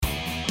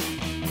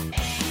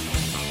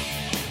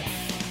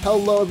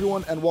Hello,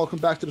 everyone, and welcome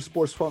back to the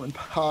Sports Department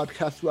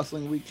Podcast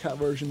Wrestling Recap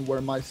version, where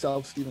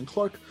myself, Stephen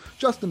Clark,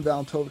 Justin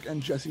Valentovic,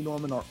 and Jesse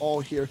Norman are all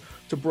here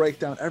to break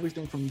down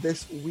everything from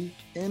this week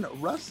in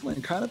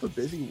wrestling. Kind of a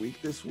busy week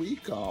this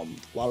week. A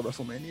lot of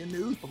WrestleMania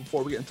news, but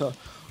before we get into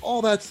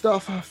all that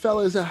stuff,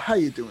 fellas, how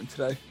you doing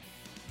today?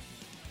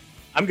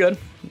 I'm good.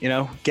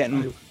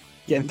 Getting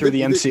through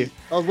the MCU.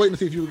 I was waiting to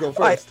see if you would go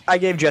first. I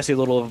gave Jesse a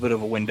little bit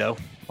of a window,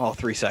 all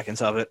 3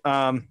 seconds of it.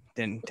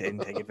 Didn't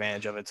take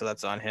advantage of it, so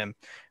that's on him.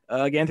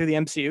 Getting through the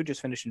MCU,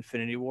 just finished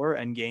Infinity War,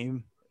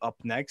 Endgame up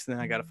next, and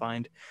then I got to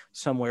find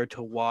somewhere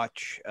to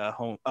watch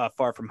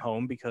Far From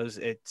Home because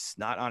it's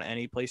not on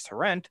any place to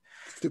rent.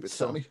 Stupid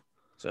Sony.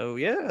 So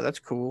yeah, that's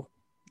cool.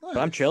 Nice.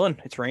 But I'm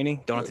chilling. It's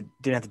raining.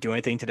 Didn't have to do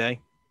anything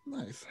today.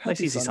 Nice. Nice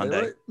easy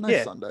Sunday. Right?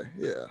 Nice Sunday.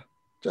 Yeah.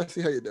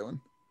 Jesse, how you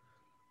doing?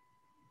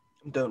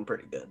 I'm doing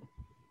pretty good.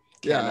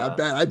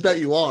 I bet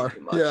you are.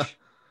 Yeah.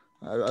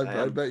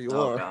 I bet you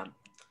are. God.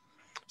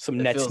 Some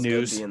it Nets feels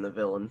news. Good being the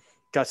villain.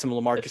 Got some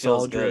LaMarcus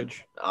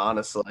Aldridge. Good,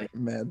 honestly,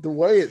 man, the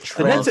way it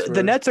transferred.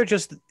 The Nets are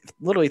just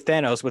literally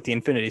Thanos with the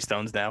Infinity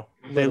Stones now.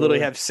 They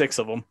literally have 6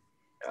 of them.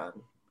 God.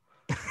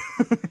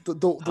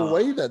 the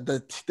way that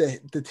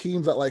the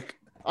teams that, like,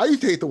 I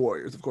used to hate the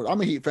Warriors, of course. I'm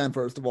a Heat fan,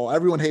 first of all.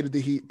 Everyone hated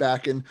the Heat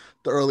back in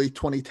the early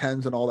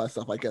 2010s and all that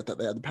stuff. I get that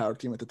they had the power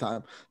team at the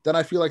time. Then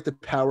I feel like the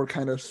power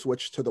kind of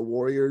switched to the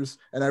Warriors,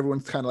 and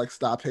everyone's kind of like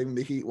stopped hating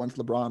the Heat once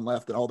LeBron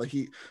left, and all the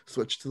Heat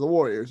switched to the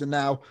Warriors. And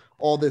now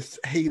all this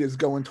hate is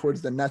going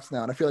towards the Nets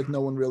now, and I feel like no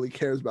one really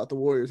cares about the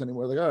Warriors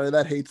anymore. Like, all right,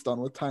 that hate's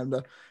done with. Time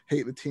to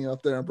hate the team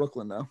up there in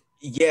Brooklyn now.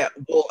 Yeah,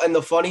 well, and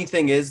the funny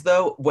thing is,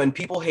 though, when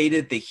people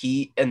hated the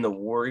Heat and the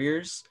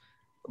Warriors,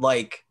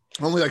 like,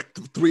 only like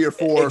 3 or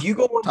 4. If you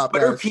go on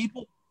Twitter,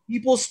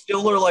 people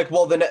still are like,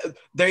 well,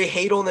 they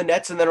hate on the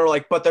Nets, and then are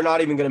like, but they're not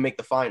even going to make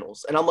the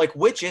finals. And I'm like,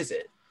 which is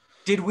it?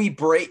 Did we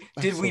break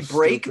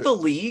the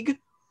league,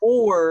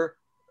 or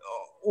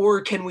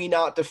can we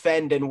not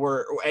defend and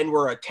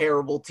we're a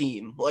terrible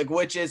team? Like,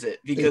 which is it?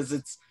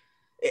 Because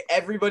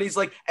everybody's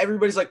like,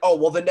 oh,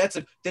 well, the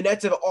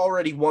Nets have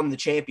already won the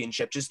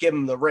championship. Just give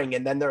them the ring.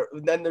 And then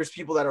there's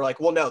people that are like,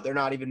 well, no, they're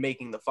not even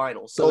making the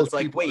finals. So it's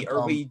like, wait,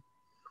 are we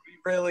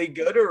really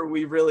good or are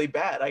we really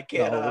bad? I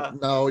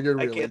can't. No, you're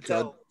really good.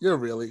 Tell. You're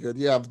really good.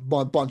 You have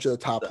a bunch of the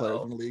top players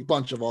in the league,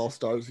 bunch of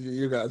all-stars.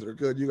 You guys are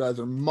good. You guys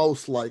are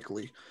most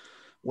likely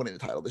winning the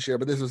title this year.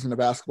 But this isn't a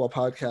basketball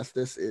podcast.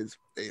 This is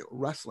a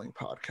wrestling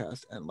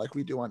podcast. And like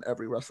we do on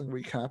every wrestling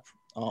recap,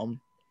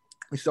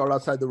 we start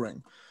outside the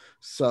ring.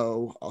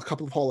 So a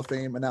couple of Hall of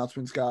Fame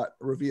announcements got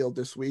revealed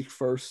this week.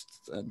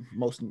 First and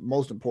most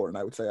important,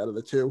 I would say, out of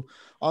the two.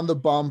 On the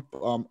bump,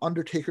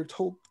 Undertaker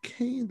told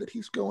Kane that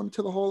he's going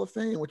to the Hall of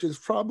Fame, which is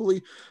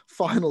probably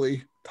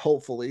finally,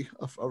 hopefully,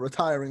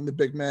 retiring the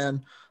big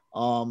man.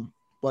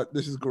 But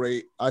this is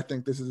great. I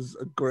think this is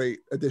a great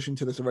addition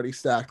to this already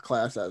stacked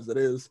class as it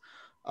is.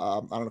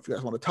 I don't know if you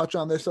guys want to touch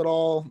on this at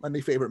all.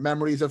 Any favorite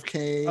memories of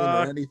Kane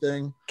or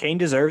anything? Kane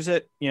deserves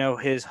it.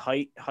 His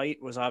height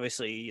was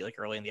obviously like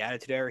early in the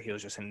Attitude Era. He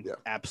was just an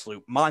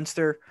absolute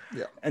monster.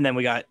 Yeah. And then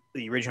we got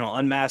the original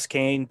Unmasked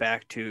Kane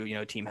back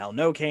to, Team Hell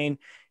No Kane.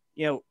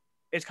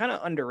 It's kind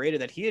of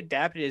underrated that he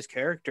adapted his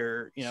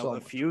character,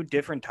 a few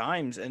different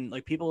times. And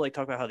like people like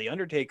talk about how the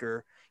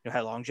Undertaker,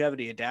 had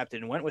longevity, adapted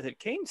and went with it.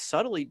 Kane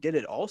subtly did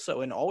it also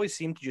and always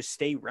seemed to just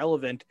stay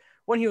relevant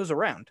when he was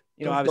around.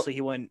 Obviously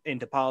he went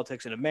into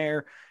politics and a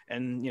mayor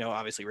and,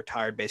 obviously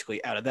retired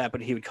basically out of that,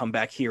 but he would come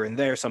back here and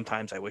there.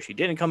 Sometimes I wish he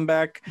didn't come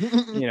back.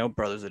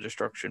 Brothers of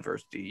Destruction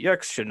versus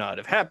DX should not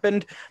have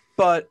happened.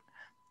 But,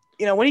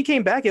 when he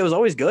came back, it was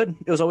always good.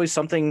 It was always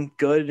something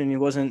good. And he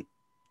wasn't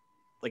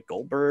like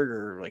Goldberg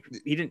or like,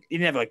 he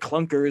didn't have like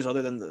clunkers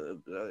other than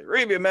the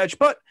Arabia match,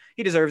 but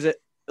he deserves it.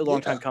 A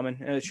long time coming,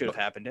 and it should have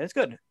happened. And it's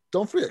good.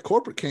 Don't forget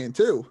Corporate Kane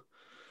too.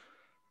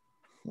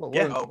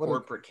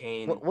 Corporate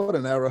Kane. What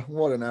an era!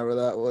 What an era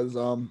that was.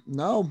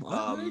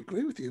 I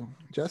agree with you,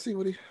 Jesse.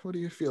 What do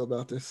you feel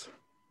about this?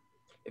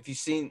 If you've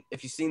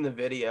seen the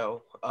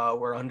video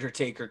where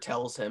Undertaker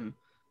tells him,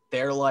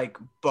 they're like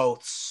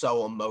both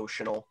so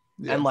emotional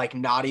and like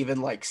not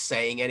even like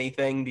saying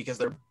anything because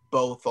they're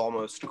both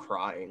almost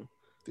crying.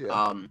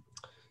 Yeah.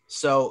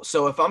 So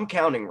if I'm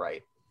counting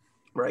right,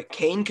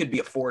 Kane could be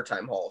a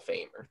 4-time Hall of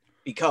Famer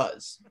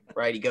because,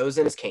 he goes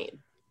in as Kane.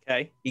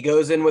 Okay. He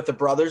goes in with the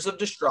Brothers of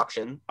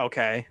Destruction.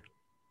 Okay.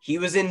 He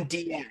was in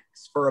DX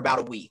for about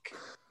a week.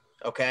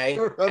 Okay.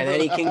 And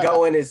then he can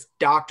go in as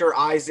Dr.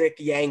 Isaac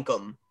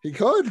Yankem. He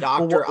could.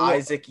 Dr.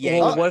 Isaac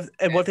Yankem.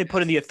 What they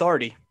put in the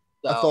Authority?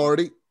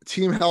 Authority.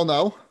 Team Hell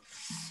No.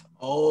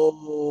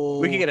 Oh.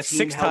 We can get a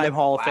 6-time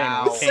Hall of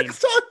Famer.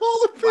 6-time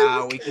Hall of Famer.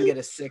 Wow, we can get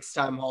a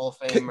 6-time Hall of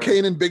Famer.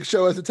 Kane and Big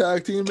Show as a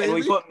tag team, maybe? Can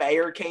we put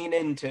Mayor Kane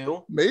in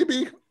too?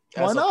 Maybe.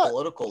 Why not? I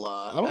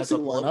don't see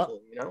why not.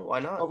 Why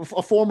not?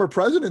 A former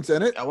president's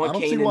in it. I want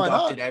Kane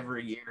inducted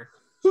every year.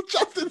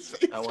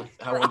 I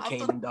want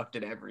Kane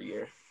inducted every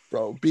year.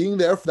 Bro, being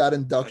there for that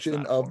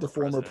induction of the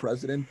former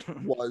president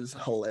was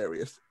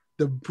hilarious.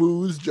 The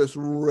boos just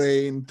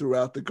rained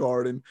throughout the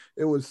garden.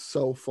 It was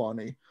so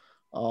funny.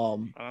 That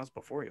was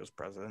before he was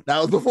president. That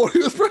was before he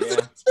was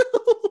president. Yeah.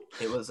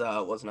 It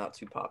was not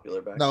too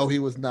popular back No, then. he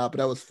was not, but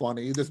that was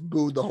funny. He just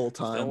booed the whole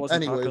time. Still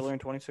wasn't Anyways, popular in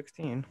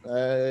 2016.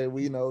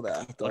 We know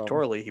that.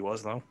 Electorally, he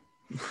was though.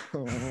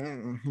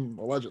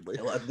 Allegedly.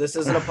 This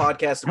isn't a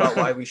podcast about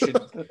why we should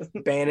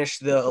banish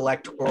the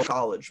electoral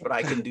college, but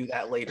I can do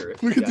that later.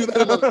 We can do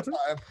that another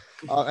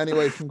time.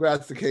 Anyways,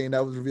 congrats to Kane.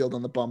 That was revealed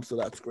on the bump, so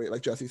that's great.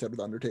 Like Jesse said with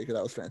Undertaker,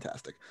 that was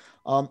fantastic.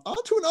 On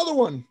to another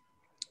one.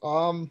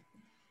 A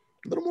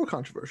little more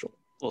controversial.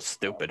 A little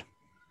stupid.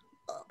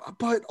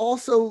 But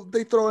also,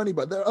 they throw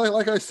anybody.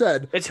 Like I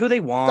said, it's who they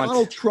want.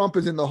 Donald Trump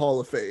is in the Hall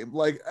of Fame.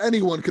 Like,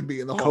 anyone could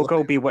be in the Hall of Fame.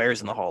 Coco Beware's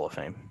in the Hall of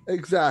Fame.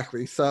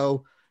 Exactly.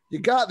 So you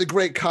got the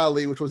Great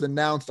Khali, which was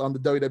announced on the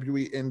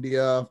WWE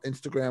India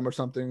Instagram or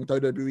something.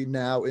 WWE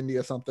Now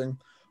India something.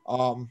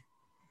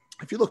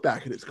 If you look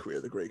back at his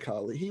career, the Great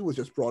Khali, he was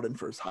just brought in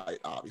for his height.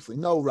 Obviously,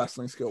 no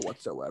wrestling skill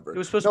whatsoever. He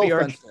was supposed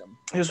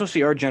to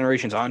be our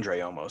generation's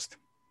Andre almost.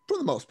 For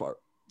the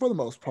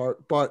most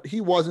part. But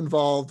he was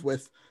involved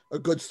with a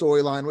good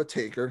storyline with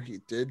Taker. He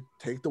did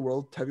take the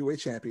World Heavyweight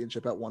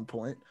Championship at one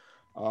point.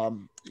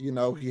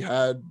 He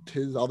had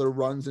his other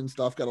runs and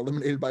stuff, got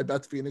eliminated by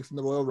Beth Phoenix in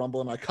the Royal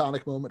Rumble, an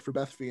iconic moment for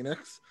Beth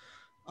Phoenix.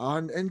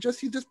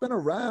 He's just been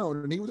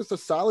around, and he was just a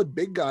solid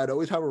big guy to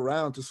always have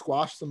around to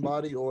squash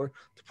somebody or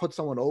to put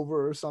someone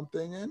over or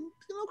something. And,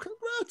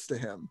 congrats to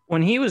him.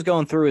 When he was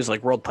going through his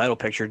world title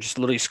picture, just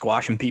literally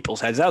squashing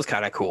people's heads, that was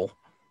kind of cool.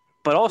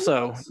 But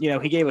also,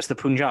 he gave us the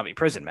Punjabi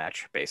prison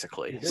match,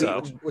 basically.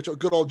 Yeah, which a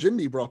good old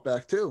Jindy brought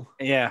back too.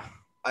 Yeah.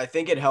 I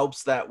think it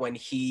helps that when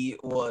he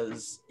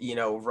was,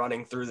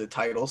 running through the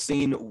title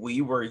scene,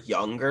 we were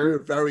younger. We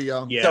were very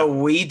young. Yeah. So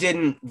we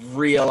didn't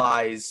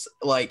realize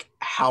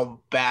how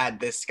bad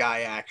this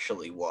guy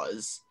actually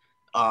was.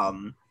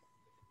 John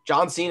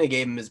Cena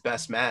gave him his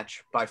best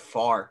match by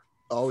far.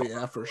 Oh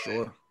yeah, for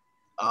sure.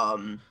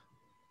 And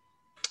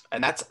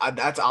that's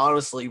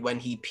honestly when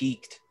he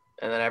peaked.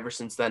 And then ever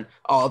since then,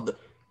 do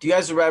you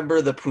guys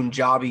remember the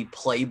Punjabi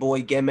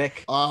Playboy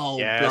gimmick? Oh,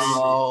 yes.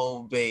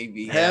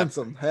 Baby.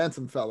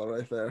 Handsome fella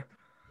right there.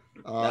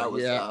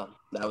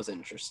 That was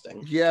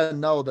interesting. Yeah,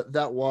 no,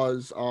 that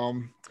was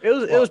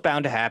it was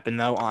bound to happen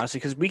though, honestly,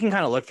 because we can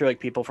kind of look through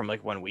people from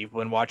when we've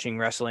been watching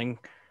wrestling,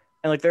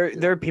 and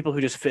there are people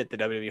who just fit the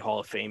WWE Hall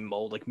of Fame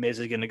mold. Like Miz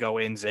is going to go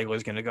in,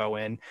 Ziggler's going to go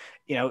in.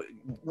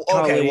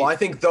 Okay, well I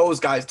think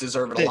those guys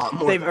deserve it a lot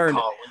more. They've earned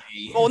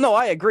it. Well, no,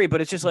 I agree, but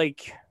it's just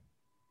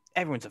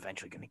everyone's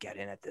eventually going to get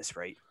in at this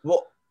rate.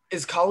 Well,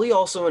 is Khali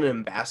also an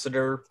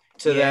ambassador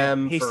to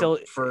them? He's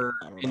for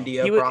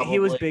India. He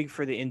was big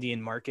for the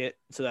Indian market,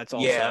 so that's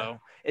also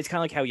it's kind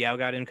of like how Yao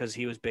got in because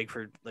he was big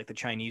for the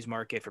Chinese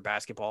market for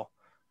basketball.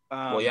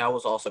 Yao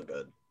was also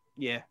good.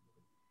 Yeah.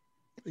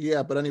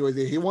 Yeah, but anyways,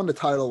 he won the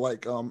title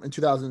in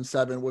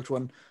 2007, which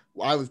when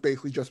I was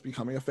basically just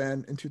becoming a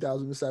fan in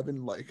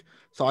 2007.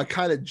 So I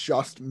kind of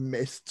just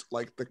missed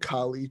the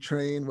Khali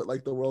train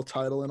with the world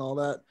title and all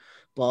that.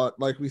 But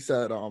like we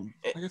said, I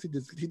guess he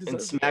did. In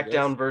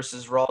SmackDown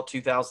versus Raw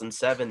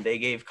 2007, they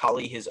gave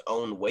Khali his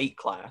own weight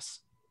class,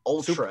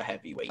 ultra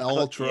heavyweight.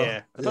 Ultra,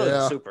 yeah. I thought it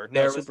was super.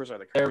 No, supers are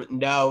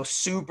the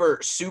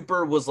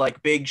super was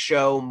Big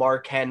Show,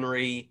 Mark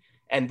Henry,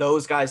 and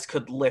those guys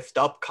could lift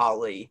up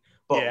Khali,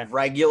 but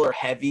regular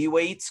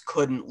heavyweights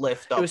couldn't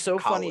lift up. It was so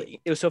Khali.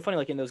 funny. It was so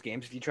funny. In those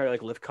games, if you try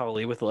to lift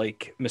Khali with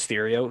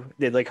Mysterio,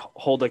 they'd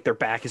hold their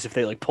back as if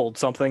they pulled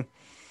something.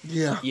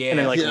 Yeah. And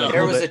then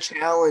there was a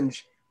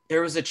challenge.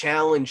 There was a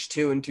challenge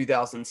too in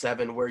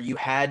 2007 where you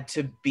had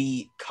to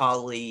beat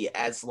Khali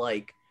as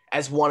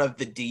one of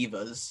the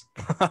divas,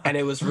 and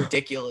it was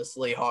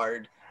ridiculously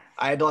hard.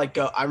 I had to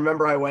go. I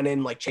remember I went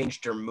in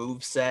changed your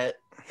move set,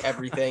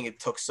 everything. It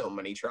took so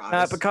many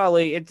tries. But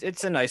Khali,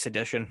 it's a nice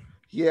addition.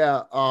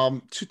 Yeah.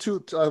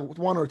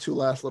 One or two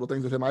last little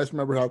things with him. I just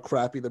remember how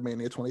crappy the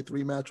Mania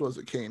 23 match was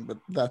at Kane, but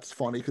that's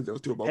funny because it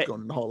was two of both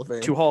going in the Hall of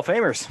Fame. Two Hall of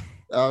Famers.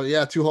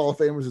 Yeah, two Hall of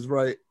Famers is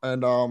right,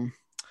 and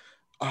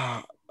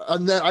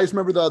then I just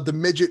remember the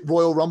midget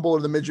Royal Rumble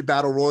or the midget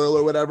Battle Royal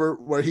or whatever,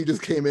 where he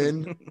just came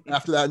in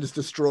after that and just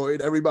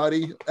destroyed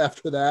everybody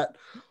after that,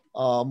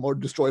 or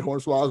destroyed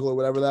Hornswoggle or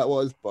whatever that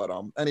was. But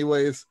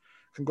anyways,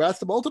 congrats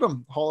to both of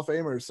them, Hall of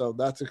Famers. So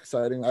that's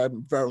exciting.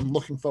 I'm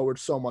looking forward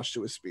so much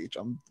to his speech.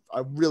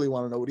 I really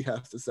want to know what he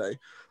has to say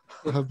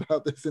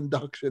about this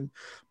induction.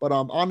 But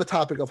on the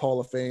topic of Hall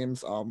of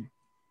Fames,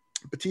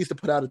 Batista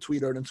put out a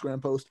tweet or an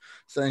Instagram post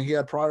saying he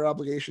had prior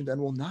obligations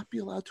and will not be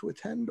allowed to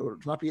attend or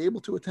not be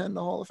able to attend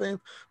the Hall of Fame,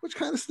 which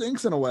kind of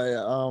stinks in a way.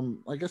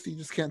 I guess he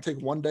just can't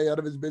take one day out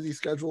of his busy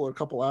schedule or a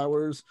couple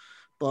hours,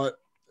 but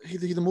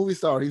he's a movie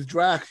star. He's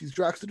Drax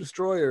the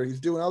Destroyer.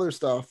 He's doing other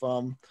stuff.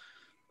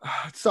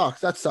 It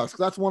sucks. That sucks.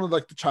 That's one of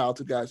the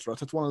childhood guys for us.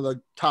 That's one of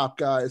the top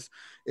guys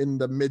in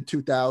the mid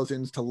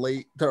 2000s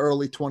to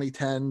early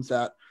 2010s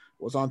that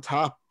was on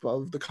top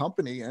of the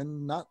company,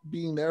 and not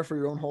being there for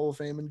your own Hall of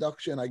Fame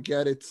induction. I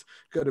get it's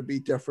going to be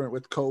different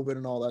with COVID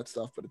and all that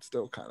stuff, but it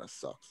still kind of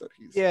sucks that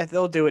he's. Yeah,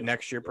 they'll do it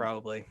next year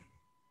probably.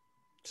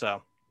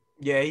 So.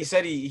 Yeah, he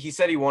said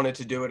he wanted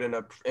to do it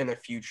in a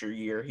future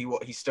year.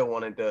 He still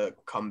wanted to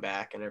come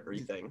back and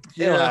everything.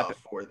 Yeah, it'll happen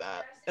for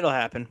that. It'll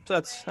happen.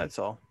 So that's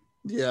all.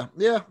 Yeah.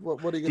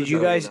 What are you gonna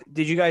do?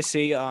 Did you guys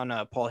see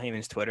on Paul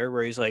Heyman's Twitter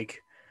where he's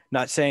like,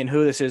 not saying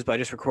who this is, but I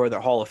just recorded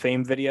the Hall of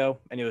Fame video,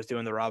 and he was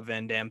doing the Rob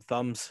Van Dam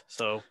thumbs.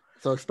 So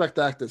expect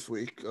that this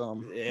week.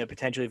 Yeah,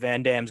 potentially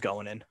Van Dam's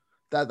going in.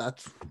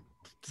 That's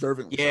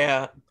deserving.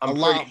 Yeah, I'm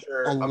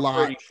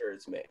pretty sure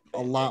it's me.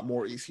 A lot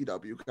more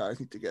ECW guys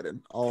need to get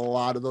in. A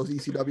lot of those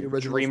ECW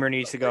originals. Dreamer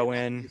needs to go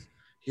in.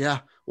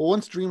 Yeah. Well,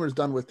 once Dreamer's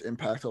done with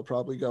Impact, he'll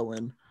probably go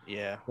in.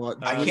 Yeah. But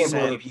I can't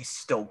believe he's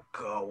still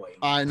going.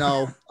 I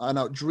know.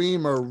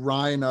 Dreamer,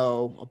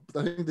 Rhino.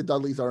 I think the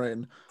Dudleys are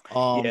in.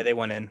 Yeah, they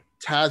went in.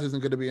 Taz isn't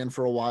going to be in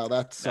for a while.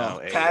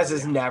 Taz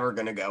is never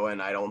going to go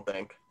in, I don't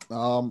think.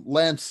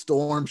 Lance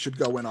Storm should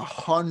go in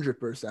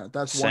 100%. That's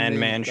one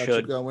Sandman that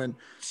should go in.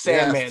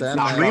 Sandman's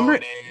not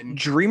going in.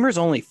 Dreamer's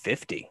only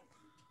 50.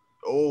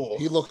 Oh,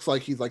 he looks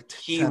like he's like 10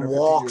 he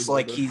walks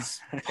like he's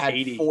had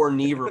 4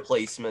 knee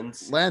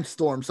replacements. Lance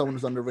Storm, someone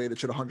who's underrated,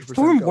 should 100%.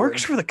 Storm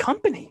works for the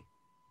company.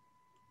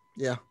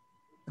 Yeah.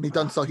 And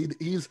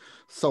he's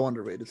so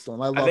underrated.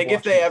 Storm. I think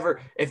if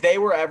they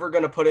were ever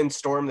going to put in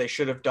Storm, they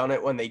should have done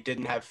it when they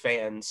didn't have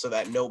fans, so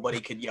that nobody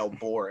could yell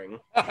boring.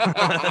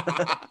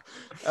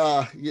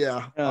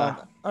 Yeah.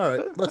 All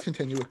right, let's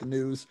continue with the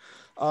news.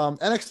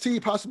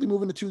 NXT possibly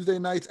moving to Tuesday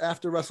nights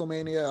after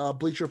WrestleMania.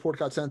 Bleacher Report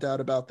got sent out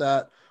about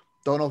that.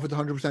 Don't know if it's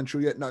 100%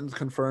 true yet. Nothing's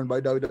confirmed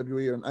by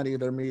WWE or any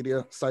of their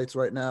media sites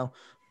right now,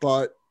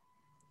 but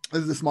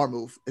this is a smart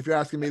move. If you're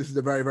asking me, this is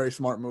a very, very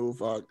smart move.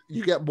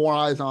 You get more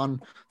eyes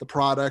on the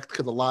product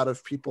because a lot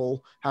of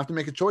people have to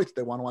make a choice.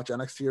 They want to watch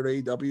NXT or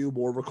AEW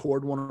or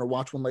record one or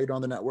watch one later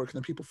on the network, and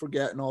then people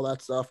forget and all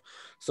that stuff.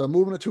 So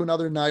moving it to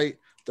another night,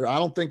 I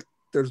don't think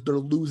they're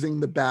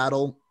losing the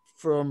battle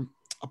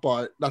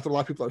but that's what a lot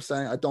of people are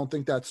saying. I don't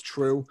think that's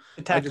true.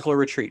 A tactical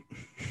retreat.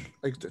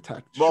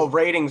 Well,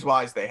 ratings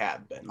wise, they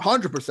have been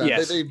 100%.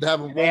 Yes. They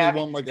haven't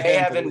won like a they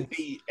handful haven't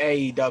beat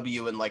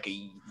AEW in like a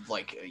year.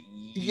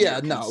 Yeah,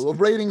 no,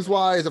 ratings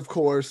wise, of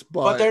course,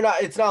 but they're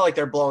not. It's not like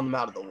they're blowing them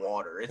out of the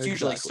water. It's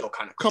usually still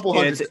kind of couple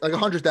hundred, like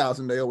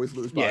 100,000. They always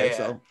lose by. Yeah.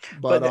 So,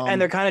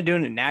 and they're kind of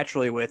doing it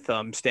naturally with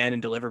Stand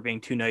and Deliver being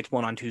 2 nights,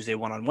 one on Tuesday,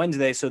 one on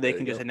Wednesday, so they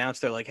can just announce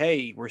they're like,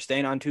 hey, we're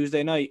staying on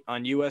Tuesday night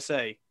on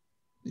USA.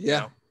 Yeah. You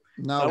know?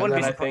 No, so I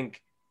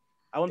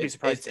wouldn't be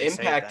surprised. Its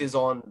Impact is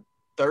on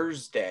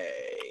Thursday.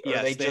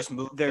 Yeah, they just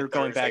moved. They're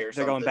going back.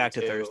 They're going back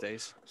to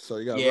Thursdays. So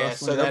you got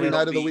wrestling every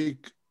night of the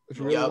week. If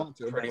you really want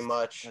to. Pretty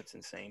much. That's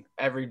insane.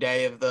 Every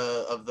day of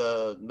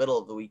the middle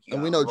of the week.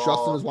 And we know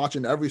Justin is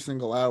watching every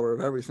single hour of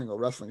every single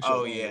wrestling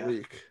show the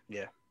week.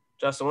 Yeah.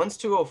 Justin, when's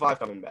 205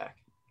 coming back?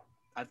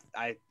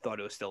 I thought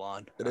it was still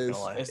on. It is.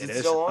 Is it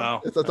still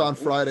on? Oh. It's on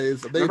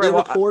Fridays. They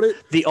record it.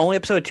 The only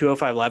episode of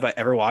 205 Live I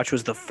ever watched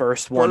was the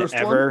first one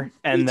ever,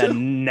 and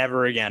then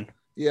never again.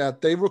 Yeah,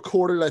 they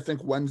recorded, I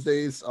think,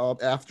 Wednesdays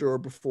after or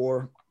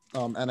before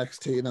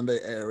NXT, and then they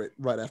air it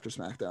right after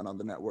SmackDown on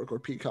the network or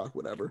Peacock,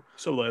 whatever.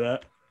 So like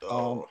that.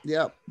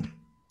 Yeah.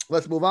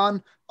 Let's move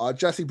on.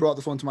 Jesse brought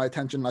this one to my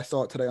attention. I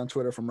saw it today on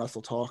Twitter from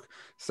Wrestle Talk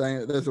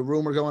saying that there's a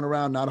rumor going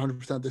around, not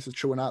 100% this is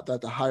true or not,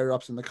 that the higher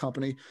ups in the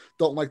company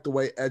don't like the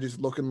way Edge is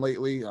looking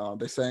lately.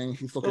 They're saying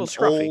he's looking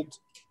old,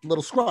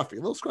 little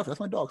scruffy. That's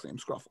my dog's name,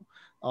 Scruffle.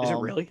 Is it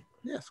really?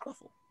 Yeah,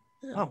 Scruffle.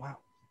 Yeah. Oh, wow.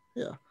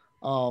 Yeah.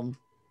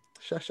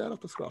 Shout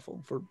out to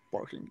Scruffle for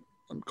barking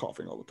and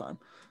coughing all the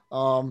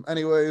time.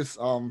 Anyways,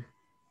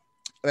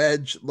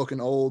 Edge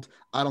looking old.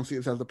 I don't see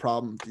this as a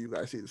problem. Do you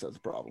guys see this as a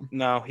problem?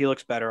 No, he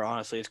looks better.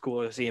 Honestly, it's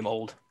cool to see him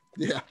old.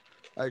 Yeah,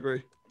 I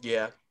agree.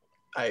 Yeah,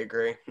 I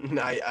agree.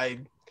 I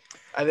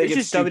think it's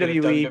just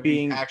WWE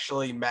being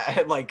actually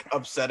mad, like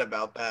upset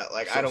about that.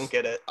 Like, I don't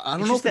get it. I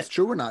don't know if it's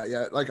true or not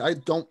yet. Like, I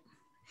don't.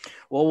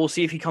 Well, we'll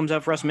see if he comes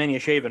out for WrestleMania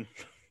shaven.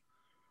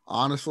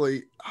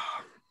 Honestly,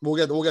 we'll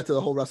get to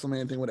the whole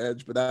WrestleMania thing with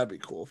Edge, but that'd be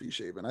cool if he's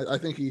shaven. I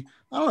think I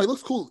don't know. He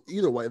looks cool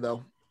either way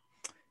though.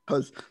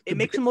 Because it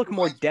makes him look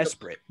more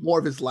desperate. More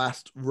of his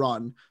last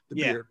run, the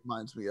beard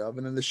reminds me of.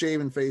 And then the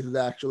shaven phase is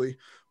actually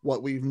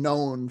what we've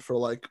known for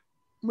like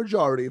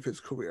majority of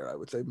his career, I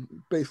would say.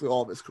 Basically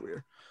all of his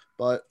career.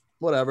 But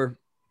whatever.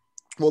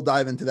 We'll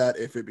dive into that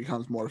if it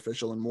becomes more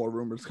official and more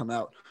rumors come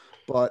out.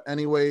 But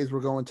anyways, we're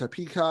going to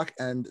Peacock,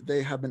 and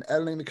they have been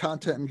editing the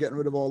content and getting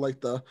rid of all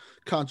like the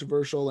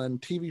controversial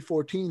and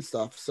TV-14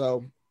 stuff.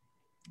 So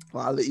a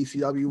lot of the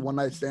ECW one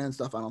night stand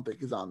stuff I don't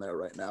think is on there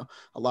right now.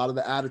 A lot of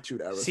the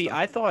Attitude Era stuff.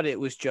 I thought it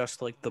was just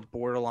like the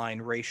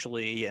borderline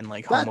racially and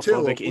like that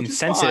homophobic, too,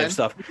 insensitive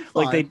stuff.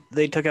 Like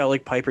they took out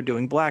like Piper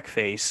doing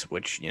blackface,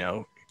 which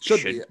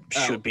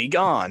should be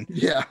gone.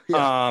 Yeah.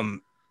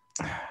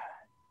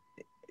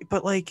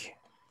 But like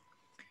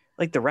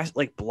the rest,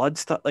 like blood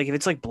stuff. Like if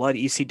it's like blood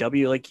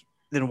ECW, like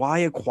then why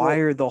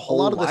acquire the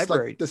whole library? This,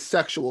 like, the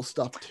sexual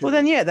stuff too. Well,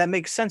 then that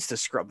makes sense to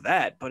scrub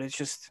that. But it's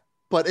just.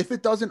 But if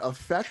it doesn't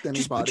affect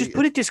anybody, just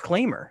put a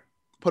disclaimer.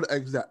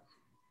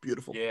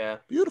 Beautiful. Yeah.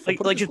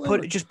 Beautiful.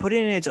 Just put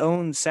it in its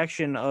own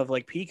section of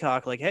like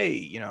Peacock. Like,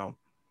 hey,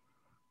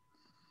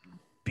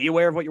 be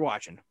aware of what you're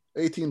watching.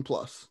 18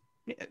 plus.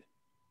 Yeah.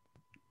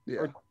 Yeah.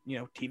 Or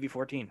TV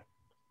 14.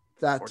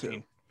 That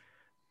 14.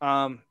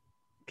 too.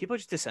 people are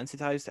just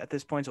desensitized at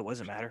this point, so it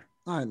doesn't matter.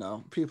 I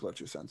know people are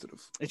too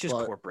sensitive. It's just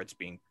corporates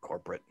being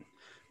corporate.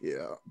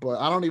 Yeah, but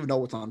I don't even know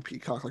what's on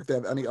Peacock. Like, they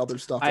have any other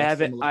stuff? I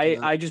haven't.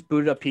 I just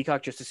booted up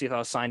Peacock just to see if I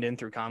was signed in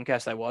through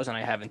Comcast. I was, and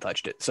I haven't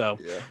touched it, so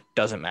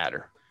doesn't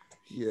matter.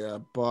 Yeah,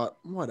 but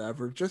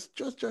whatever. Just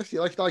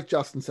like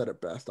Justin said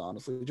it best.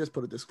 Honestly, just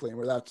put a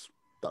disclaimer. Does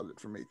it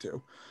for me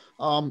too.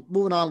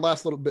 Moving on.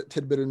 Last little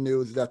tidbit of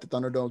news is that the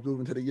Thunderdome is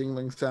moving to the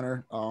Yuengling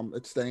Center.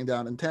 It's staying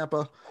down in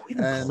Tampa. Who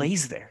even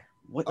plays there?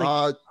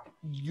 What?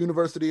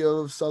 University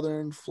of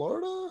Southern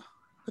Florida.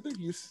 I think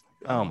you.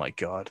 Oh my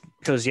God!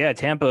 Because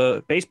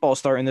Tampa baseball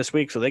starting this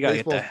week, so they got to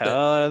get the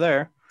hell out of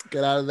there.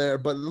 Get out of there!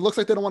 But it looks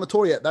like they don't want to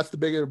tour yet. That's the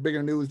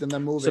bigger news than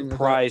them moving.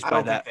 Surprised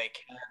by that?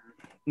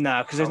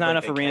 No, because there's not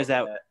enough arenas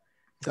that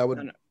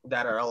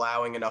are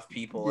allowing enough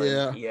people.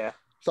 Yeah.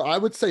 So I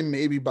would say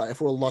maybe if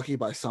we're lucky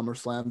by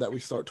SummerSlam that we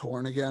start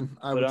touring again.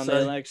 I would say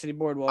the Atlantic City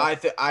Boardwalk.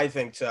 I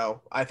think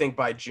so. I think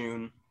by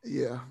June.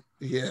 Yeah.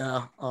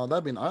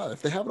 That'd be nice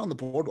if they have it on the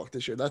boardwalk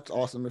this year. That's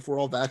awesome. If we're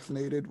all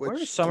vaccinated. Where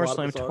is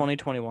SummerSlam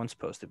 2021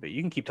 supposed to be?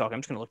 You can keep talking.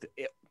 I'm just gonna look.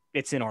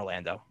 It's in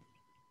Orlando.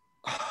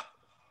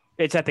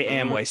 It's at the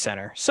Amway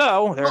Center.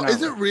 So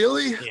is it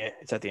really? Yeah,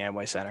 it's at the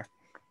Amway Center.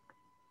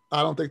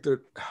 I don't think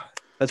they're.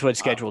 That's what it's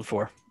scheduled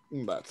for.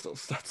 That's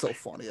so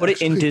funny. Put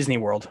it in Disney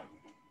World.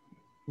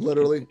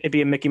 Literally, it'd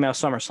be a Mickey Mouse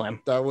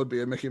SummerSlam. That would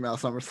be a Mickey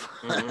Mouse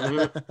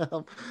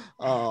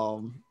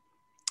SummerSlam.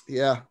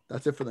 Yeah,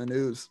 that's it for the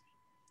news.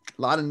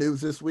 A lot of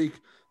news this week,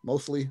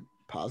 mostly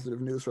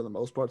positive news for the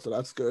most part, so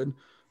that's good.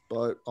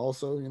 But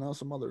also,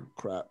 some other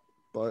crap.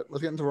 But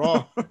let's get into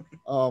Raw.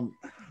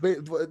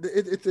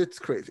 It's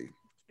crazy.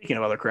 Speaking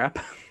of other crap.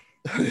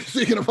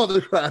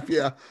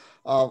 Yeah.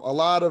 A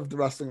lot of the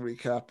wrestling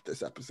recap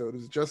this episode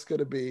is just going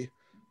to be,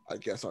 I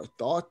guess, our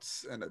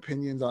thoughts and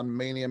opinions on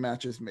Mania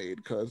matches made,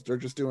 because they're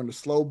just doing the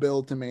slow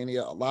build to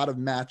Mania. A lot of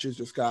matches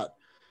just got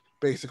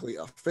basically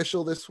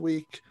official this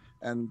week,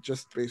 and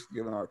just basically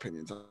giving our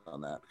opinions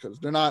on that, because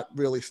they're not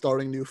really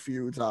starting new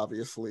feuds,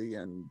 obviously,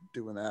 and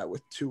doing that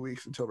with 2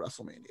 weeks until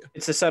WrestleMania.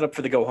 It's a setup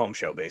for the go-home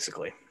show,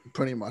 basically.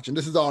 Pretty much. And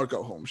this is our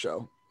go-home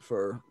show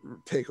for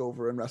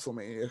TakeOver and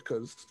WrestleMania,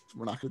 because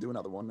we're not going to do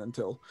another one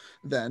until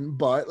then.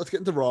 But let's get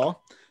into Raw.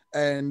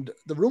 And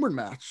the rumored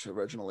match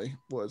originally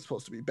was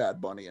supposed to be Bad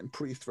Bunny and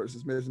Priest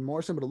versus Miz and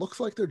Morrison, but it looks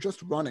like they're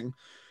just running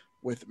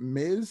with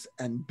Miz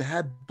and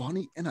Bad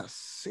Bunny in a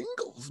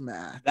singles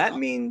match.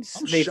 I'm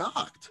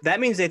shocked.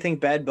 That means they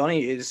think Bad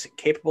Bunny is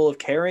capable of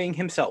carrying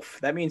himself.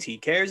 That means he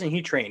cares and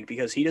he trained,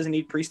 because he doesn't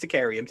need Priest to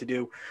carry him to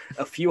do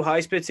a few high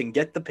spits and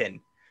get the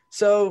pin.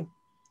 So,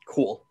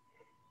 cool.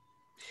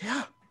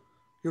 Yeah,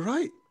 you're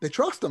right. They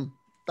trust him.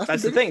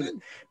 That's the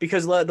thing.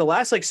 Because the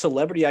last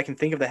celebrity I can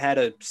think of that had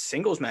a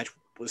singles match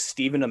was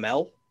Stephen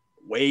Amell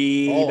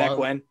back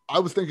when. I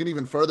was thinking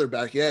even further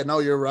back. Yeah, no,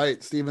 you're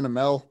right. Stephen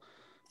Amell.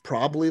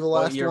 Probably the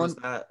last one. Was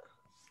that?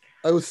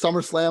 It was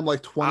SummerSlam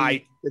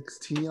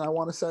 2016, I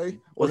want to say.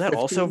 Was that 15?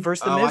 Also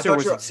versus the Miz, or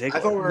was it Ziggler? I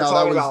thought we were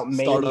talking about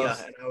Mania,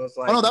 and I was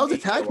like, oh no, that was a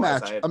tag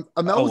match.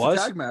 Amell was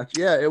a tag match.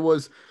 Yeah, it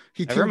was.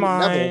 He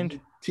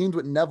teamed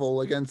with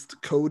Neville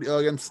against Cody,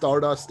 against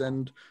Stardust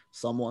and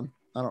someone.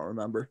 I don't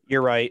remember.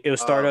 You're right. It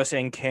was Stardust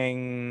and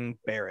King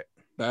Barrett.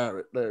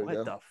 There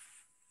you go.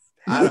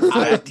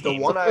 The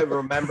one I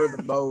remember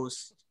the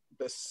most.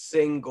 The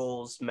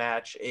singles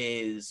match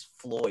is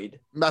Floyd.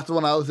 That's the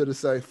one I was going to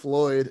say,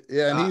 Floyd.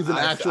 Yeah, and he's an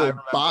actual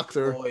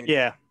boxer. Floyd.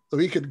 Yeah. So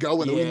he could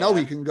go in. We know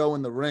he can go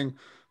in the ring,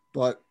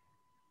 but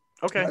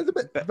okay. Bunny's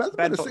going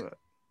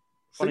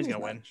to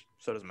win,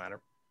 so it doesn't matter.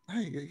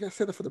 Hey, you got to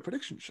say that for the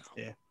prediction show.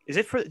 Yeah. Is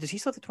it for? Does he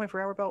still have the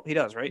 24-hour belt? He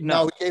does, right?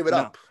 No, he gave it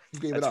up. He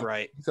gave it up. That's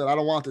right. He said, "I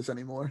don't want this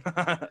anymore."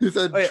 He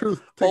said,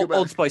 "Truth."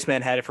 Old Spice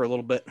Man had it for a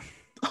little bit.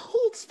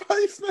 Old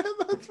Spice Man.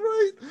 That's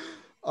right.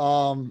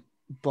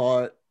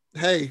 But.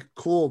 Hey,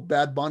 cool.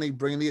 Bad Bunny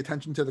bringing the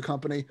attention to the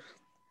company.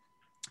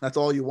 That's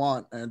all you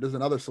want. And there's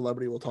another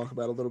celebrity we'll talk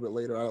about a little bit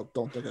later. I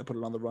don't think I put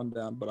it on the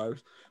rundown, but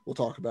we'll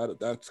talk about it.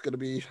 That's going to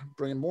be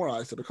bringing more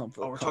eyes to the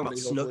company. Oh, we're talking about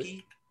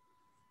Snooki?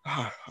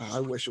 I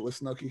wish it was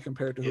Snooki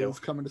compared to who's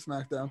coming to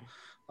SmackDown.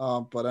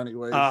 But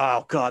anyways.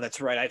 Oh, God, that's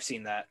right. I've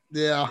seen that.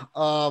 Yeah.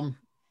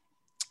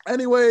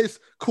 Anyways,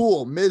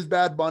 cool. Miz,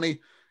 Bad Bunny.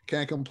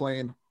 Can't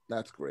complain.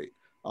 That's great.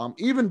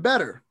 Even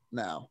better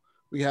now.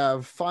 We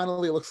have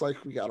finally, it looks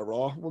like we got a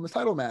Raw Women's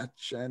title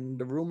match, and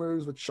the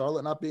rumors with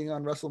Charlotte not being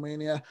on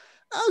WrestleMania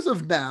as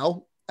of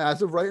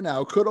right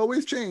now, could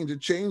always change. It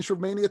changed for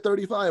Mania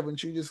 35 when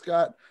she just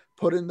got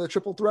put in the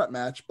triple threat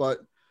match. But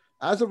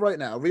as of right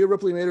now, Rhea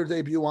Ripley made her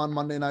debut on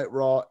Monday Night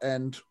Raw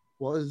and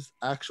was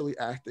actually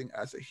acting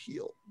as a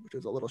heel, which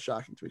is a little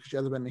shocking to me because she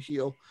hasn't been a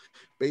heel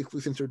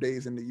basically since her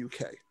days in the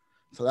UK.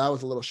 So that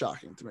was a little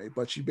shocking to me,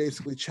 but she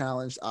basically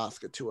challenged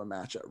Asuka to a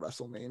match at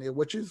WrestleMania,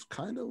 which is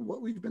kind of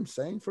what we've been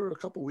saying for a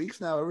couple weeks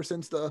now, ever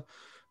since the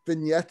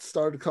vignettes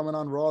started coming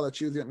on Raw that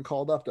she was getting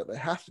called up, that they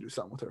have to do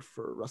something with her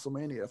for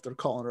WrestleMania if they're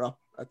calling her up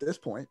at this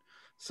point.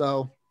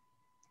 So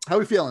how are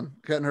we feeling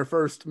getting her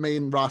first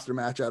main roster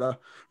match at a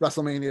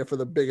WrestleMania for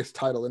the biggest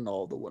title in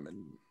all the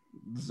women?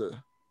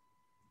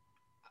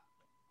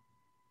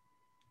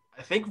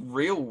 I think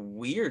real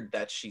weird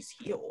that she's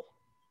heel.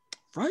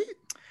 Right?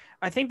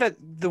 I think that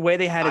the way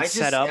they had it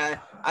set up,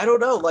 I don't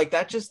know. Like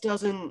that just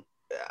doesn't.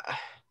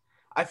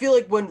 I feel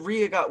like when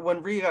Rhea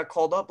got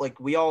called up, like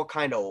we all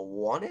kind of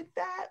wanted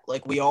that.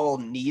 Like we all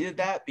needed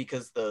that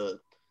because the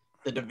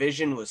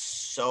division was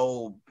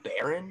so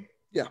barren.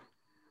 Yeah.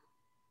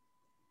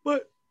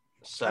 But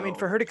So I mean,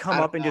 for her to come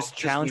up and just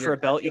challenge for a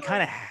belt, you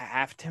kind of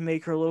have to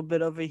make her a little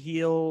bit of a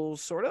heel,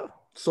 sort of.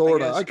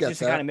 I guess just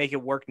to kind of make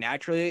it work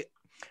naturally.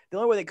 The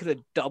only way they could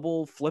have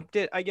double flipped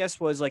it, I guess,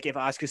 was like if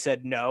Asuka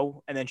said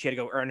no, and then she had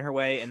to go earn her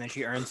way, and then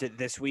she earns it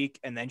this week,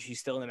 and then she's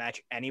still in the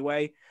match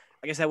anyway.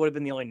 I guess that would have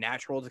been the only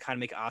natural to kind of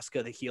make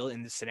Asuka the heel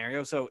in this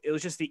scenario. So it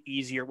was just the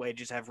easier way to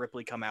just have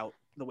Ripley come out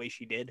the way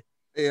she did.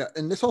 Yeah,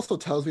 and this also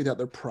tells me that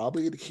they're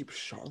probably going to keep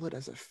Charlotte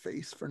as a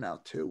face for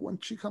now too when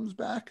she comes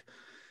back,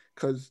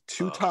 because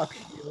two top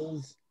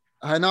heels.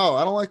 I know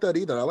I don't like that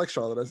either. I like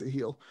Charlotte as a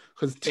heel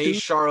because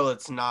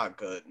Charlotte's not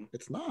good.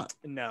 It's not.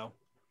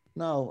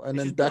 No, and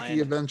then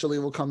Becky eventually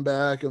will come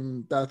back,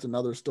 and that's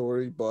another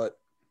story. But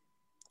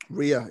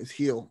Rhea is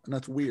heel, and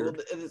that's weird.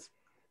 Well,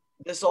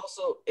 this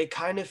also, it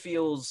kind of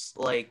feels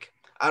like,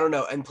 I don't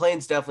know, and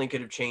plans definitely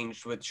could have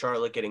changed with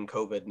Charlotte getting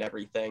COVID and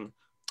everything.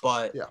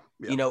 But,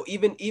 you know,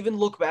 even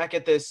look back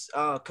at this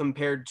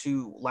compared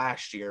to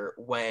last year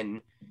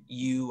when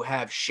you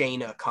have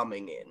Shayna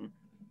coming in.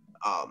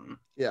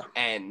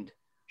 And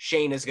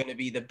Shayna's going to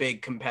be the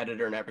big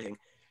competitor and everything.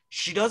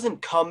 She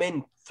doesn't come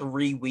in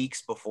 3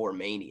 weeks before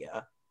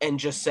Mania and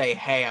just say,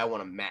 hey, I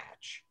want a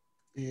match.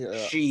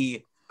 Yeah.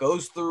 She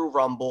goes through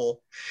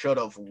Rumble, should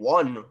have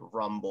won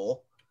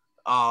Rumble,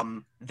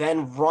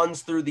 then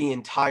runs through the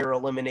entire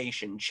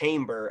Elimination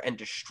Chamber and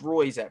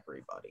destroys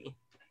everybody.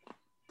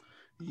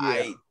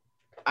 Yeah.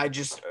 I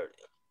just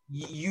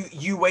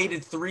you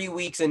waited 3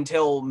 weeks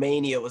until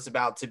Mania was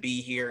about to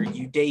be here.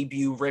 You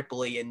debut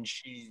Ripley and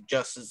she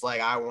just is like,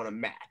 I want a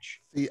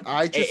match. See,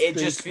 it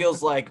just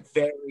feels like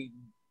very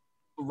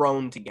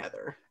thrown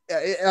together.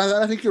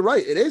 I think you're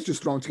right. It is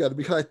just thrown together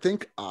because I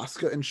think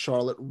Asuka and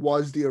Charlotte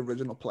was the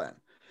original plan.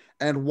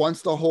 And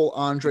once the whole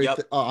Andrade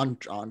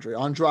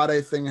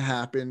thing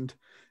happened,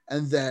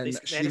 and then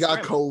she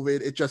got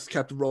COVID, it just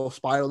kept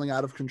spiraling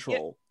out of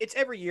control. Yeah, it's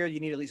every year you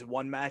need at least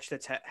one match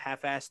that's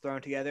half-assed thrown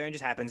together, and it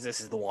just happens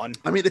this is the one.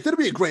 I mean, it's going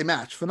to be a great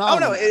match.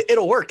 Phenomenal. Oh, no,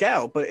 it'll work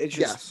out, but it's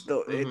just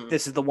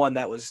this is the one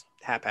that was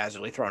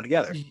haphazardly thrown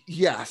together.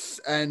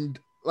 Yes, and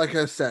like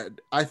I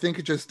said, I think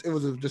it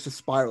was just a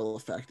spiral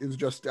effect. It was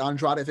just the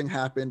Andrade thing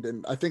happened,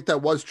 and I think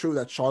that was true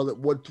that Charlotte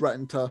would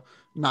threaten to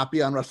not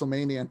be on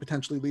WrestleMania and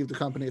potentially leave the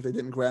company if they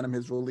didn't grant him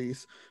his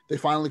release. They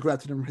finally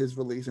granted him his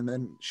release, and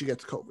then she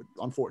gets COVID,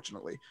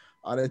 unfortunately.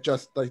 It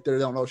just like they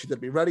don't know if she's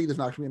gonna be ready. There's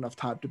not gonna be enough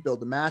time to build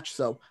the match.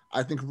 So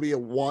I think Rhea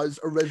was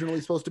originally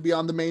supposed to be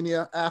on the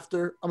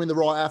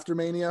Raw after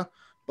Mania,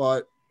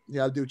 but you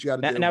gotta do what you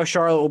gotta do. Now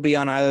Charlotte will be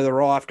on either the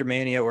Raw after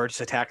Mania or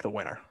just attack the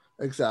winner.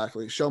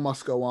 Exactly. Show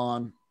must go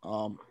on.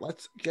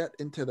 Let's get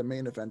into the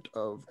main event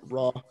of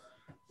Raw,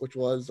 which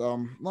was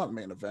not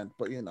main event,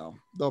 but you know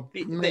the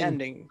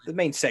ending, the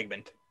main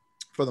segment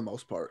for the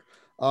most part.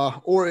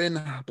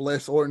 Orton,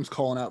 Bliss. Orton's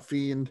calling out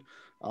Fiend.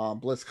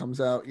 Bliss comes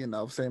out,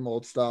 same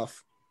old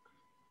stuff.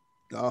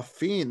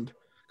 Fiend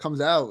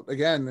comes out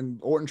again, and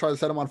Orton tries to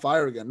set him on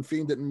fire again.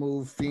 Fiend didn't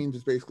move. Fiend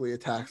just basically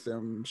attacks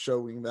him,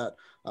 showing that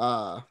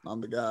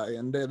I'm the guy.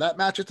 And that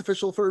match is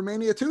official for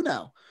Mania 2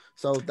 now.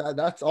 So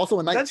that's also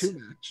a night 2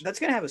 match. That's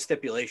gonna have a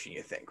stipulation,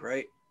 you think,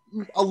 right?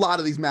 A lot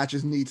of these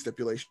matches need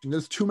stipulation.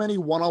 There's too many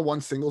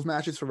one-on-one singles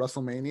matches for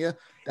WrestleMania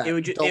that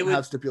don't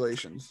have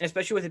stipulations.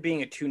 Especially with it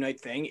being a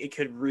 2-night thing, it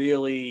could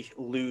really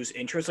lose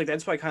interest. Like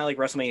that's why kind of like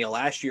WrestleMania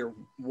last year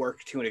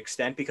worked to an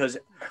extent because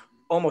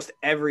almost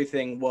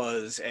everything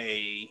was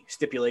a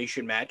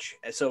stipulation match.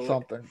 So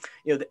something,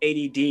 the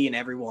ADD and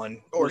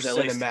everyone or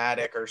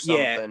cinematic or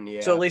something.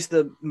 Yeah. So at least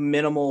the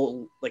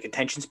minimal like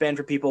attention span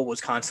for people was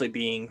constantly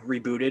being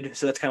rebooted.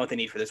 So that's kind of what they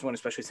need for this one,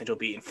 especially since it'll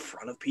be in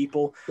front of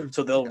people.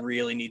 So they'll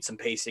really need some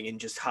pacing and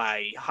just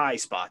high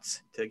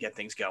spots to get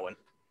things going.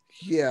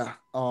 Yeah.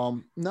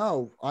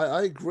 No,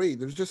 I agree.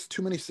 There's just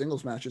too many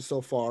singles matches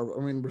so far.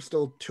 I mean, we're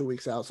still 2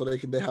 weeks out, so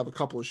they have a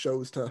couple of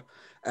shows to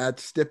add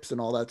stips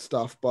and all that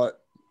stuff, but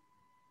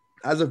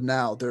as of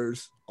now,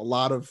 there's a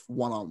lot of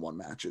one-on-one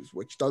matches,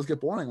 which does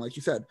get boring, like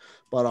you said.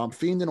 But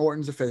Fiend and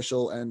Orton's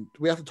official, and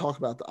we have to talk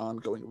about the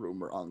ongoing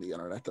rumor on the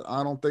internet that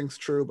I don't think's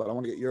true, but I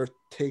want to get your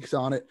takes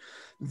on it.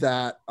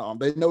 That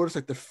they noticed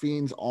like the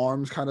Fiend's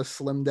arms kind of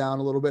slimmed down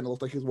a little bit, and it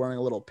looked like he's wearing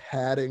a little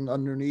padding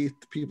underneath.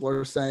 People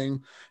are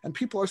saying, and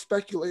people are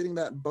speculating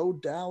that Bo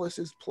Dallas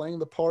is playing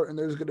the part, and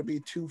there's going to be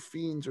 2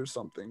 Fiends or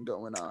something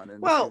going on in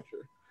the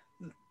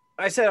future.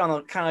 I said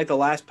on kind of like the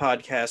last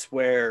podcast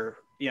where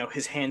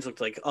his hands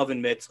looked like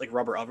oven mitts, like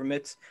rubber oven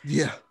mitts.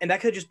 Yeah. And that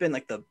could have just been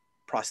like the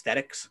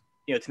prosthetics,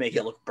 to make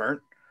it look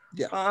burnt.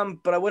 Yeah.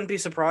 But I wouldn't be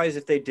surprised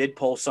if they did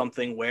pull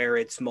something where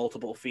it's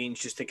multiple Fiends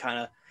just to kind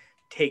of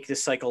take the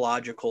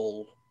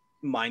psychological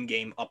mind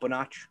game up a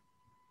notch.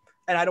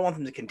 And I don't want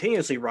them to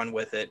continuously run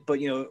with it, but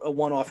a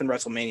one-off in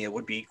WrestleMania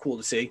would be cool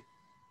to see.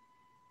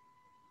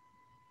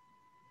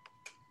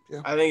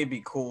 Yeah. I think it'd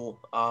be cool.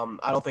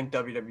 I don't think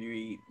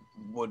WWE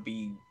would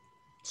be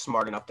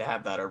smart enough to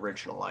have that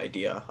original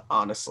idea,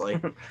 honestly.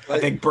 I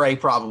think Bray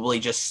probably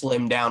just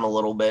slimmed down a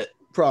little bit.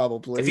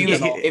 Probably.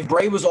 If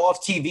Bray was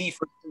off TV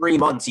for 3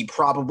 months, he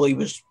probably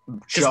was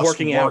just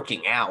working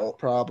out.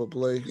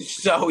 Probably.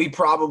 So he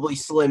probably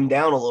slimmed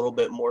down a little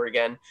bit more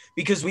again,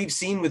 because we've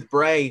seen with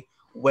Bray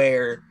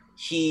where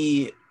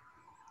he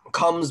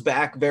comes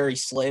back very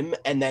slim,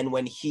 and then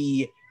when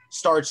he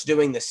starts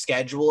doing the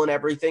schedule and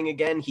everything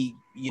again, he,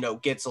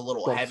 gets a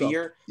little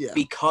heavier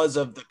because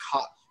of the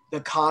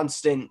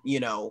constant,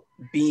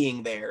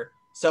 being there.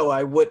 So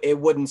it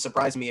wouldn't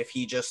surprise me if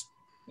he just,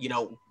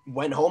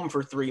 went home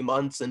for 3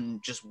 months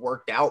and just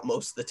worked out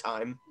most of the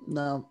time.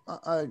 No,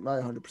 I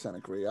 100%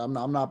 agree. I'm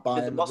not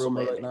buying the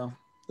rumor right now.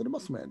 Did the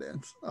muscle man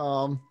dance?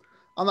 I'm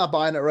not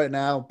buying it right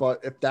now,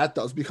 but if that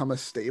does become a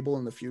stable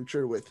in the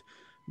future with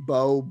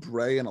Bo,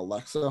 Bray, and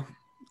Alexa,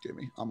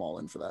 I'm all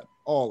in for that.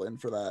 All in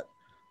for that.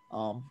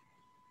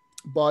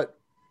 But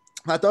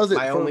that does it.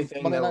 My only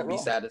thing that would be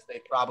sad is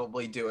they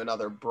probably do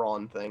another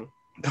Braun thing.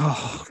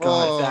 Oh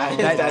God,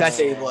 that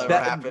stable ever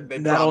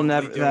happened. That'll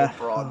never do a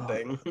Braun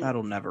thing.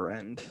 That'll never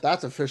end.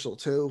 That's official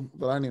too,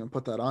 but I didn't even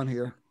put that on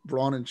here.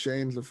 Braun and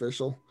Shane's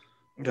official.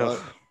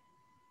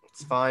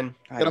 It's fine.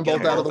 Get them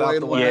both out of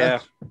the way. Yeah.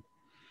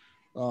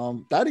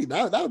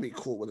 That would be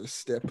cool with a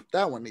stip.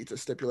 That one needs a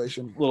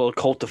stipulation. Little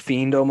cult of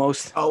fiend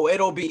almost. Oh,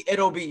 it'll be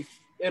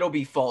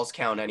falls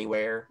count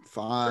anywhere.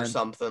 Fine. Or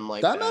something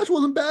like that. That match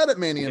wasn't bad at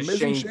Mania.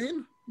 Miz and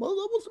Shane. Well,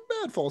 that wasn't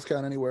bad. Falls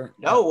count anywhere.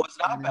 No, it was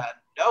not bad.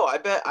 No, I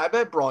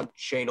bet Braun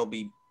Shane will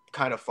be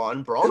kind of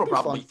fun. Braun will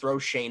probably throw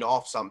Shane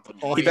off something.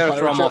 He better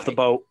throw him off the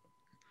boat.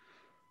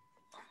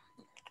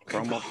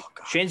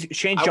 Shane's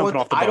jumping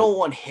off the boat. I don't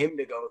want him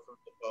to go through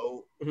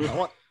the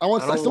boat.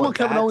 I still want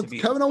Kevin Owens.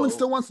 Kevin Owens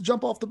still wants to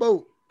jump off the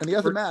boat, and he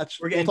has a match.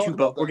 We're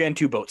getting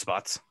two boat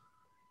spots.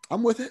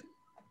 I'm with it.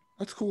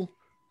 That's cool.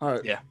 All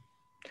right. Yeah.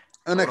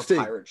 NXT.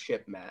 A pirate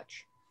ship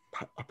match.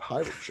 A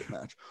pirate ship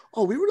match.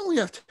 Oh, we would only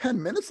have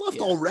 10 minutes left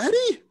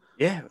already?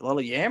 Yeah, a lot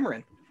of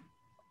yammering.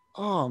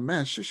 Oh,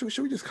 man. Should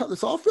we just cut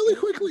this off really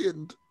quickly?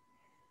 And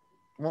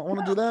want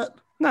to do that?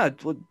 No.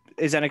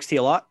 Is NXT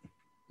a lot?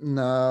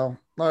 No.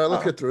 All right,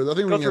 let's get through it. I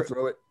think we can get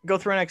through it. Go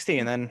through NXT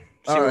and then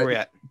see where we're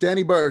at.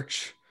 Danny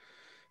Burch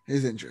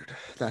is injured.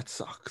 That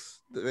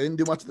sucks. They didn't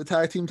do much of the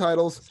tag team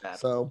titles.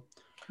 So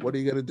what are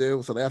you going to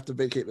do? So they have to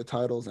vacate the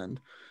titles, and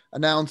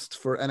announced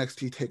for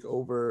NXT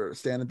TakeOver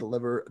Stand and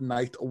Deliver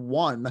Night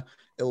 1.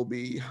 It will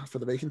be for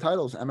the vacant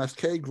titles,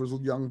 MSK,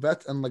 Grizzled Young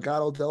Vets, and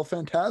Legado del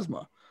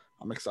Fantasma.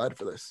 I'm excited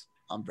for this.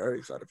 I'm very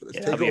excited for this.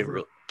 Yeah, that'll be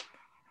really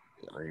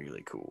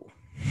cool.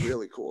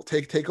 Really cool.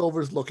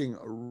 TakeOver's looking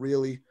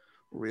really,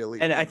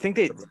 really. And I think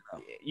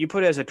you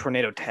put it as a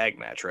tornado tag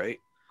match, right?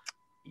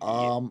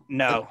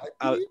 No.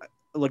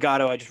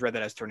 Legado, I just read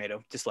that as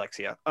tornado.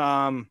 Dyslexia.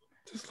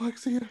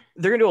 Dyslexia.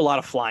 They're gonna do a lot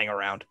of flying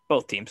around,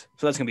 both teams.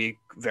 So that's gonna be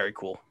very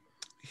cool.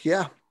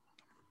 Yeah.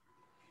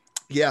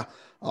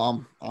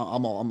 I'm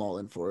all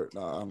in for it.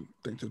 I don't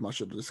think there's much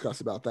to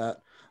discuss about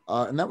that.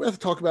 And then we have to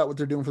talk about what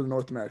they're doing for the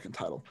North American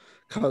title,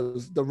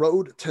 because the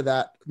road to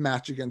that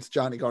match against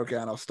Johnny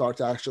Gargano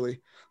starts actually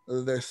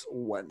this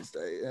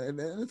Wednesday, and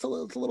it's a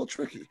little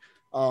tricky.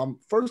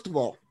 First of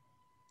all,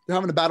 they're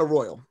having a battle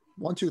royal.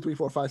 1, 2, 3,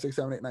 4, 5, 6,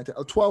 7, 8, 9, 10,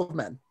 12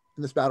 men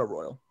in this battle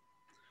royal,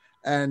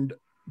 and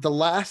the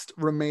last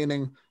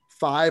remaining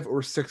 5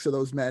 or 6 of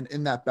those men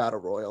in that battle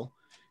royal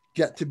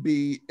get to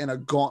be in a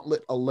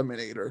gauntlet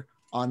eliminator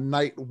on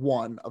night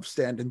 1 of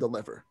Stand and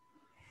Deliver.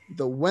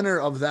 The winner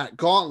of that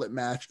gauntlet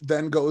match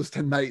then goes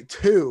to night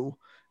 2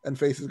 and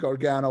faces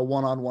Gargano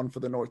one-on-one for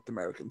the North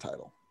American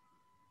title.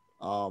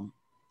 A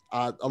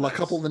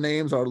couple of the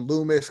names are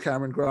Loomis,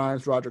 Cameron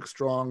Grimes, Roderick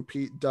Strong,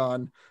 Pete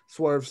Dunne,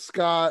 Swerve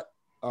Scott,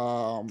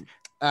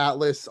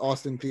 Atlas,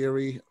 Austin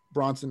Theory,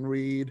 Bronson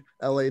Reed,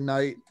 LA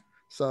Knight.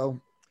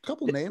 So a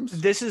couple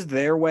names. This is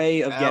their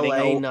way of getting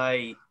LA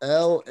Knight.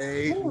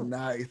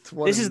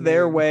 This is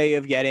their way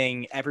of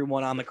getting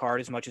everyone on the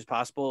card as much as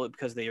possible,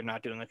 because they are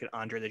not doing like an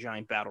Andre the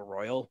Giant Battle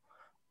Royal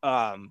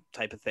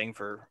type of thing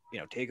for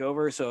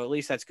TakeOver. So at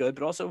least that's good.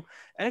 But also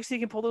NXT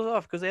can pull those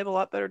off because they have a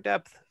lot better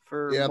depth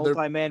for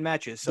multi-man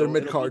matches. So their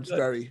mid card's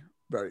very,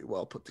 very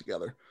well put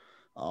together.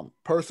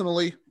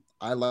 Personally,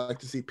 I like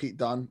to see Pete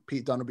Dunne.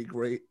 Pete Dunne would be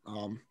great.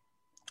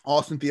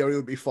 Austin Theory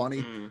would be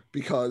funny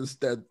because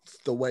that's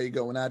the way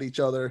going at each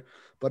other,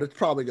 but it's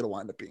probably going to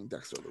wind up being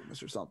Dexter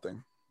Loomis or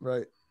something,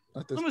 right?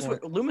 At this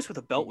point. Loomis with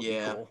a belt would be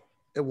cool.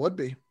 It would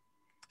be.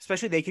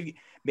 Especially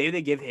maybe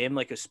they give him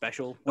like a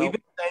special belt. We've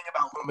been saying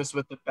about Loomis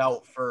with the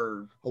belt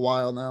for a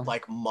while now,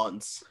 like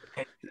months,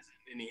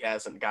 and he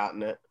hasn't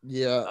gotten it.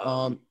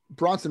 Yeah.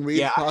 Bronson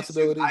Reed's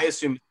possibility. I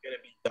assume it's going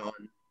to be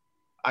done.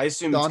 It's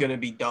going to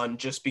be done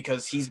just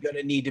because he's going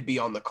to need to be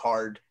on the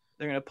card.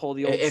 They're going to pull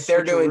the old If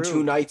they're doing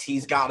 2 nights,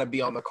 he's got to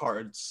be on the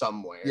card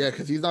somewhere. Yeah,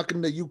 because he's not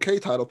getting the UK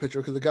title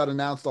picture, because it got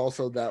announced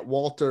also that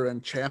Walter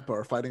and Ciampa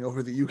are fighting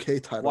over the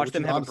UK title. Watch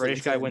them have a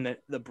British guy win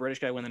the British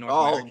guy win the North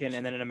American,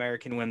 and then an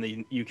American win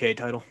the UK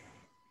title.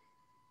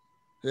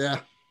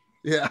 Yeah.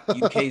 Yeah.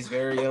 UK's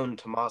very own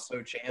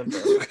Tommaso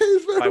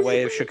Ciampa. By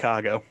way of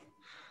Chicago.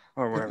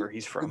 Or wherever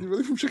he's Is from. he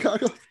really from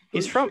Chicago?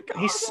 He's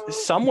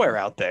somewhere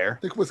out there.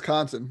 I think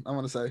Wisconsin, I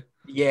want to say.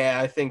 Yeah,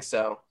 I think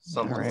so.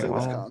 Something I like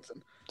want to say that.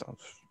 Wisconsin.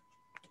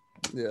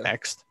 Yeah.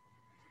 Next.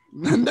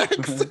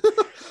 Next.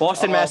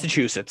 Boston,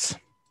 Massachusetts.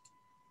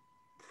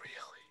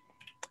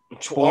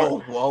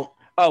 Whoa, well.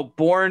 Oh,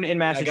 born in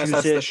I Massachusetts.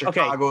 guess that's the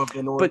Chicago of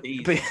the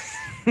Northeast.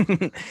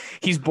 But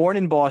he's born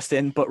in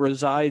Boston, but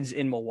resides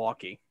in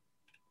Milwaukee.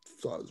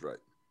 So I was right.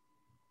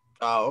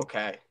 Oh,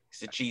 okay.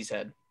 He's a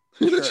cheesehead.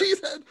 He's a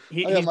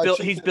cheesehead.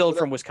 He's built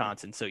from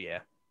Wisconsin, so yeah.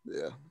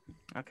 Yeah.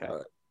 Okay. All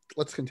right.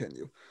 Let's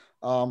continue.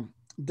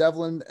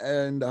 Devlin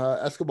and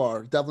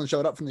Escobar. Devlin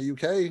showed up from the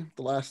UK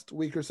the last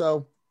week or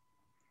so.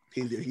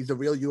 He's the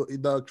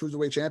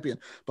cruiserweight champion,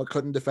 but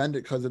couldn't defend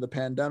it because of the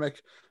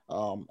pandemic.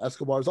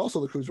 Escobar is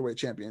also the cruiserweight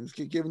champion.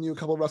 He's giving you a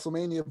couple of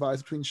WrestleMania vibes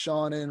between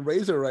Shawn and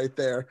Razor right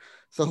there.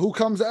 So who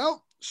comes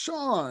out?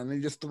 Shawn. He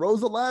just throws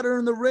the ladder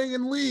in the ring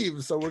and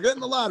leaves. So we're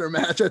getting a ladder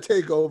match at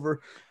TakeOver,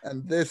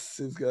 and this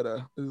is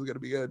gonna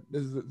be good.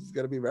 This is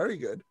gonna be very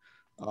good.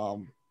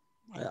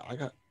 I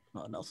got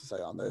nothing else to say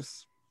on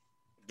this.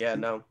 Yeah,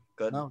 no,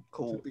 good, no,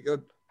 cool. Be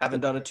good. Haven't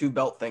done a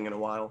 2-belt thing in a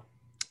while.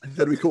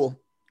 That'd be cool.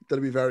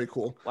 That'd be very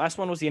cool. Last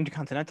one was the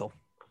Intercontinental.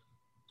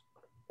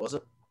 Was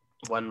it?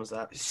 When was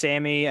that?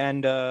 Sammy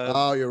and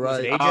oh, you're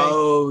right. AJ?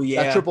 Oh,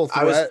 yeah. That triple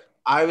threat.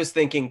 I was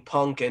thinking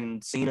Punk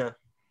and Cena.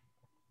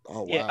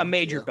 Oh, wow. Yeah, a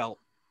major belt.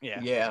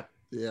 Yeah.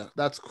 Yeah,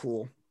 that's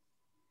cool.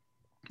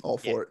 All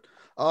for it.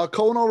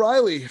 Cole and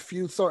O'Reilly,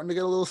 feud starting to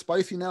get a little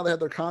spicy now. They had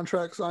their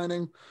contract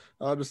signing.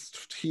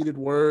 Just heated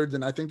words,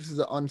 and I think this is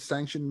an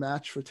unsanctioned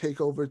match for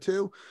TakeOver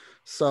too.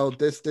 So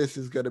this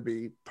is going to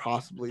be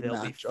possibly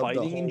match of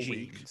the whole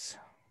week.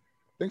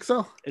 Think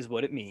so? Is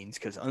what it means,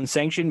 because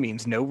unsanctioned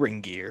means no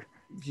ring gear.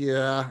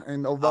 Yeah,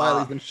 and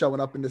O'Reilly's been showing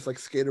up in this like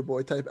skater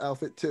boy type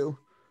outfit too.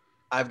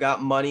 I've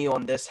got money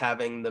on this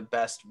having the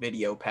best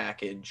video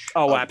package.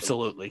 Oh,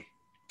 absolutely.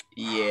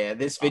 Yeah,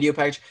 this video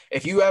package.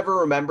 If you ever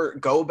remember,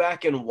 go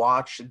back and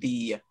watch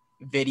the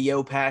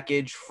video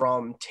package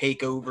from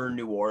TakeOver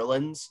New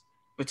Orleans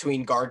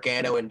between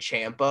Gargano and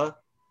Ciampa.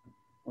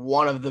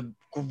 One of the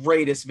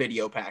greatest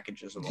video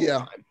packages of all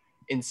time.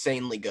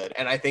 Insanely good.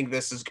 And I think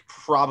this is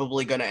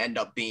probably going to end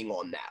up being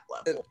on that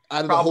level.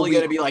 Probably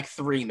going to be like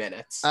 3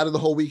 minutes. Out of the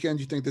whole weekend,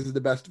 you think this is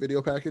the best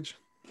video package?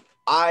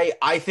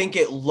 I think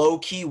it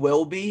low-key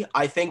will be.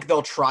 I think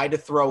they'll try to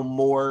throw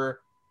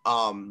more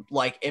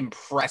like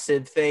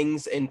impressive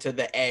things into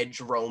the Edge,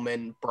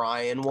 Roman,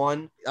 Bryan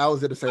one. I was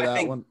going to say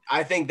that one.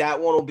 I think that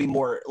one will be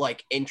more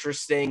like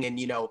interesting and,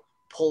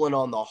 pulling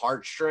on the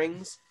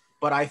heartstrings.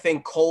 But I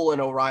think Cole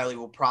and O'Reilly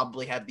will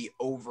probably have the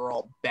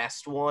overall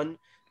best one.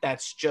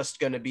 That's just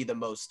going to be the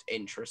most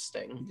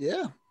interesting.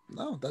 Yeah.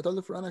 No, that does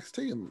it for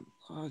NXT.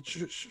 And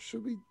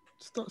should we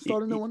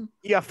start a new one?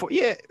 Yeah.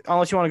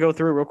 Unless you want to go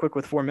through real quick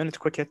with 4 minutes,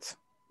 quick hits.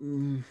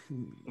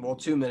 Mm-hmm. Well,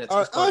 2 minutes.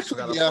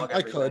 Actually, yeah,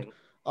 I could.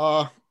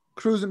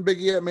 Cruz and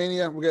Big E at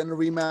Mania. We're getting a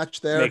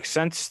rematch there. Makes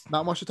sense.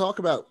 Not much to talk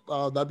about.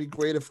 That'd be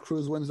great if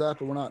Cruz wins that,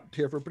 but we're not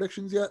here for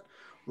predictions yet.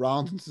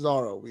 Rollins and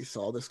Cesaro. We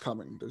saw this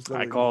coming.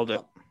 I called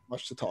it.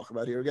 Much to talk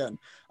about here again.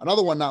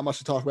 Another one, not much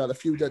to talk about. The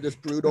feud that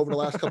just brewed over the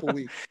last couple of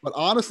weeks. But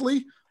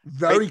honestly,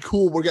 very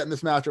cool. We're getting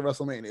this match at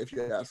WrestleMania, if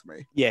you ask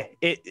me. Yeah,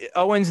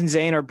 Owens and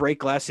Zayn are break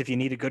glass if you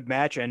need a good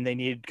match, and they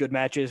need good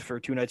matches for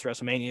 2 nights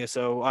WrestleMania.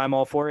 So I'm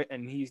all for it,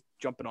 and he's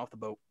jumping off the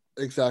boat.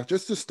 Exactly.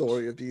 Just the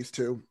story of these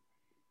two.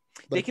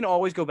 They can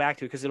always go back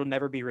to it because it'll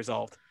never be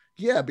resolved.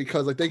 Yeah,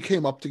 because they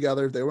came up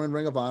together. They were in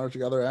Ring of Honor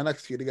together,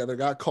 NXT together,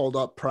 got called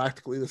up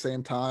practically the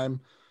same time.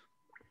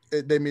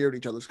 They mirrored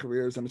each other's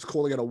careers, and it's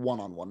cool to get a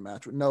one-on-one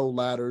match with no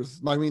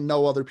ladders. I mean,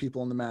 no other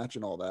people in the match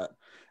and all that.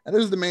 And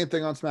this is the main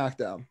thing on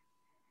SmackDown.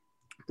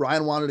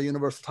 Bryan wanted a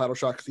Universal title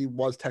shot because he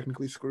was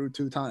technically screwed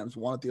 2 times.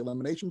 One at the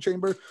Elimination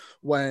Chamber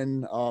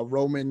when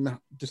Roman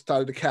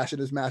decided to cash in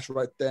his match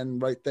right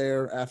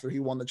there after he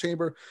won the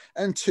Chamber.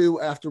 And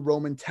 2 after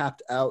Roman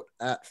tapped out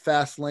at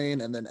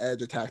Fastlane and then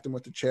Edge attacked him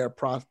with the chair,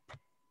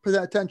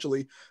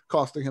 potentially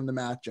costing him the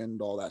match and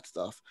all that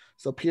stuff.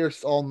 So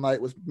Pierce all night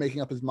was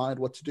making up his mind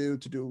what to do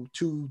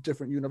 2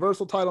 different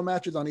Universal title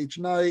matches on each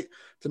night,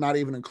 to not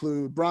even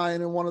include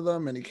Bryan in one of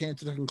them. And he came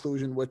to the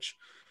conclusion, which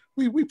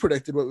we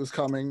predicted what was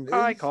coming.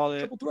 I called it.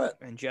 Triple threat.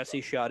 And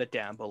Jesse shot it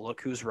down, but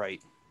look who's right.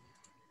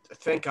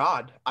 Thank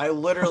God. I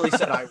literally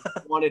said I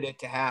wanted it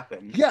to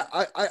happen. Yeah,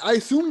 I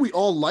assume we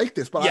all like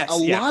this, but a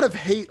lot of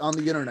hate on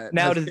the internet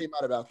came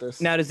out about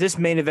this. Now, does this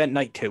main event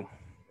night 2?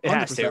 It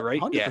has to,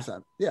 right?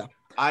 100%. Yeah.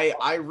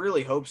 I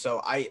really hope so.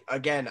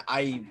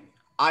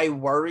 I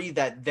worry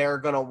that they're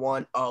going to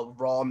want a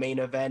Raw main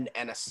event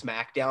and a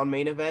SmackDown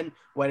main event,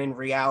 when in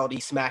reality,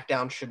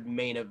 SmackDown should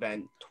main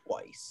event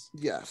twice.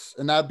 Yes,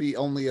 and that'd be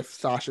only if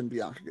Sasha and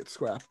Bianca get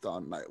scrapped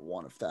on night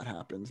 1, if that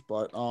happens.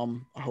 But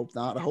I hope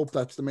not. I hope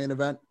that's the main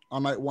event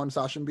on night 1,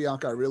 Sasha and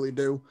Bianca. I really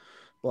do.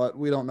 But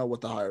we don't know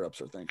what the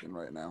higher-ups are thinking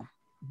right now.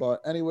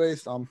 But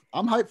anyways, I'm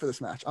hyped for this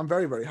match. I'm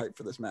very, very hyped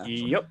for this match.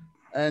 Yep.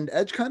 And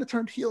Edge kind of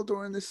turned heel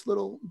during this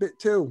little bit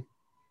too.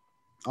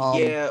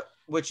 Yeah,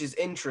 which is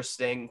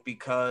interesting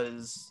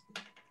because,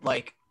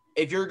 like,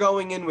 if you're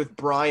going in with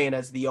Bryan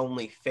as the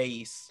only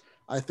face,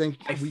 I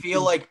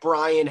feel like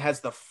Bryan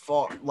has the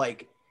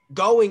like,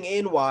 going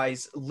in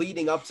wise,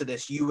 leading up to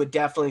this, you would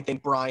definitely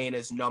think Bryan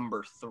is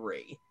number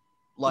 3.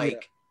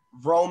 Like,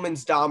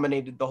 Roman's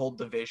dominated the whole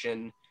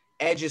division.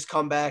 Edge has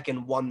come back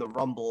and won the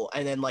Rumble,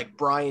 and then, like,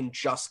 Bryan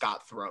just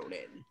got thrown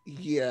in.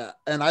 Yeah,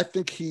 and I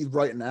think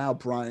right now,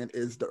 Bryan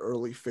is the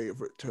early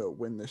favorite to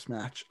win this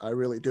match. I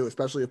really do,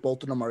 especially if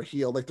both of them are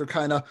heel. Like, they're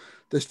kind of,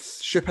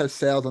 this ship has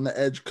sailed on the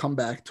Edge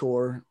comeback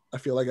tour. I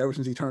feel like ever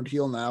since he turned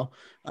heel now,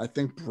 I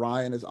think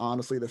Bryan is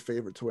honestly the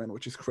favorite to win,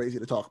 which is crazy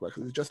to talk about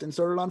because he's just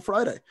inserted on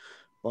Friday.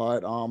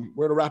 But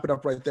we're going to wrap it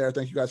up right there.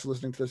 Thank you guys for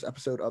listening to this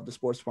episode of the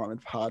Sports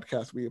Department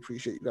Podcast. We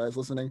appreciate you guys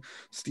listening.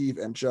 Steve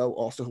and Joe,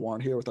 also who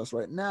aren't here with us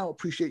right now,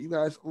 appreciate you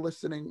guys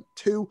listening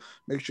too.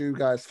 Make sure you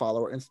guys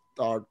follow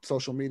our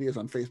social medias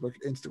on Facebook,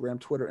 Instagram,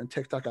 Twitter, and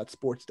TikTok at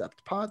Sports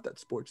Depth Pod.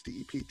 That's Sports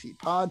DEPT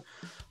Pod.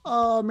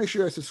 Make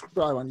sure you guys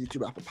subscribe on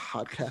YouTube, Apple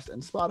Podcast,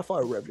 and Spotify,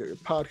 or wherever you get your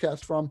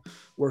podcast from.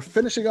 We're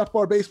finishing up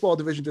our baseball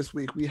division this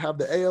week. We have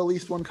the AL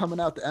East one coming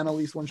out. The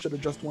NL East one should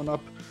have just went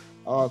up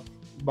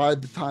by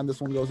the time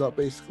this one goes up,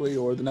 basically,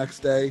 or the next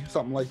day,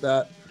 something like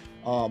that.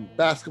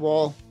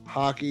 Basketball,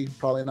 hockey,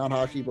 probably not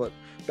hockey, but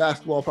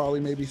basketball probably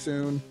maybe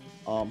soon.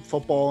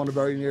 Football in the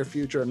very near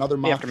future. Another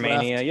mock draft.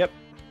 Mania,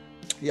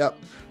 Yep.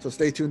 So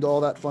stay tuned to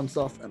all that fun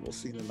stuff, and we'll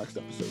see you in the next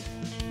episode.